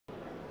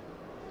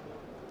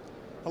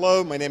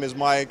Hello, my name is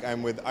Mike.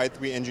 I'm with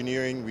I3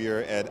 Engineering. We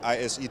are at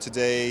ISE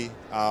today,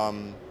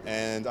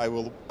 and I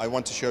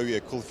want to show you a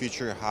cool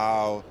feature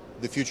how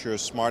the future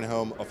of smart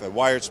home, of a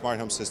wired smart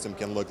home system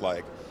can look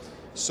like.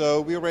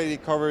 So we already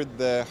covered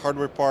the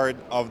hardware part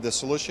of the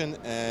solution,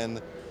 and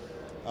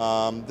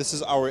this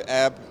is our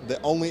app, the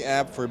only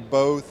app for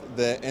both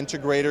the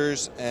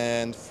integrators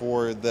and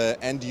for the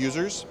end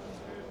users.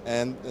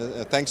 And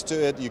thanks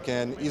to it, you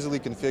can easily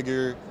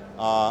configure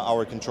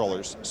our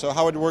controllers. So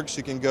how it works,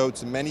 you can go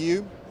to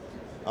Menu,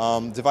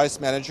 Device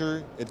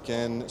Manager. It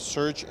can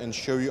search and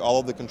show you all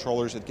of the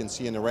controllers it can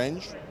see in a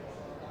range.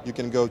 You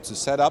can go to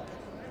Setup,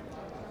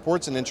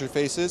 Ports and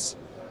Interfaces.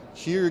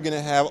 Here you're going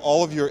to have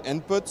all of your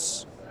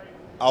inputs,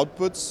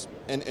 outputs,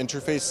 and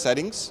interface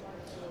settings.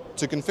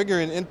 To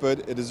configure an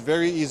input, it is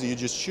very easy. You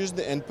just choose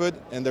the input,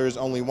 and there is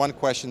only one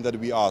question that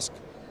we ask.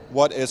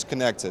 What is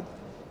connected?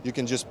 You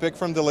can just pick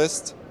from the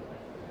list.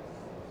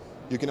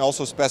 You can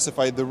also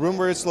specify the room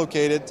where it's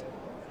located,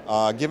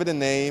 give it a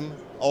name,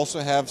 also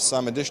have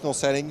some additional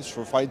settings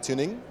for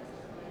fine-tuning.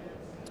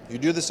 You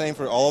do the same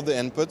for all of the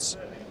inputs.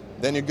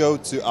 Then you go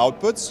to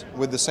outputs.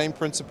 With the same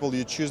principle,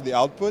 you choose the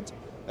output.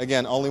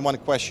 Again, only one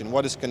question,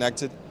 what is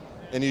connected?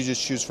 And you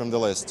just choose from the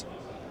list.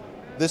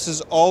 This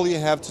is all you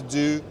have to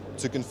do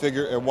to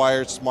configure a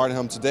wired smart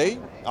home today.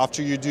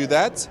 After you do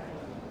that,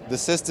 the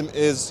system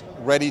is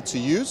ready to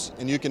use,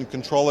 and you can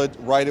control it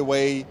right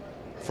away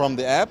from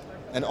the app.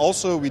 And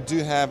also we do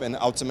have an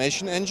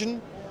automation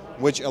engine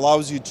which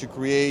allows you to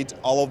create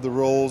all of the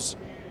roles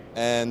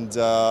and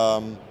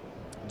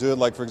do it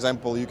like, for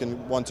example, you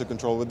can want to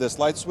control with this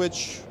light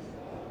switch.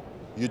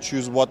 You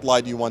choose what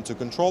light you want to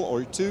control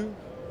or two.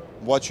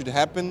 What should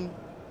happen,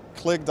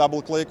 click,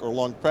 double click, or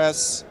long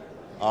press,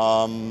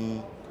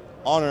 on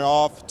or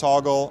off,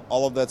 toggle,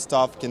 all of that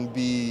stuff can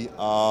be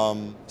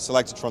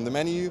selected from the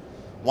menu.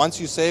 Once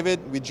you save it,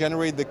 we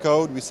generate the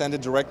code, we send it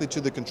directly to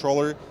the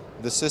controller.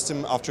 The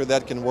system after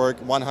that can work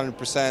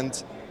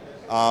 100%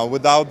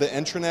 without the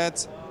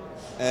intranet,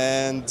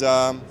 and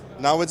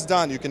now it's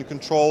done. You can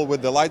control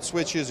with the light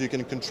switches, you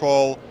can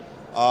control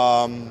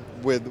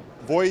with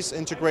voice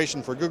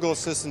integration for Google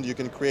Assistant, you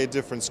can create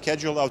different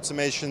schedule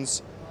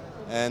automations,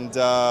 and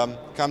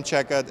come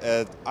check it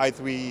at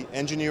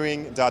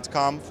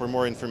i3engineering.com for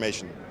more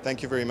information.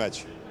 Thank you very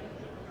much.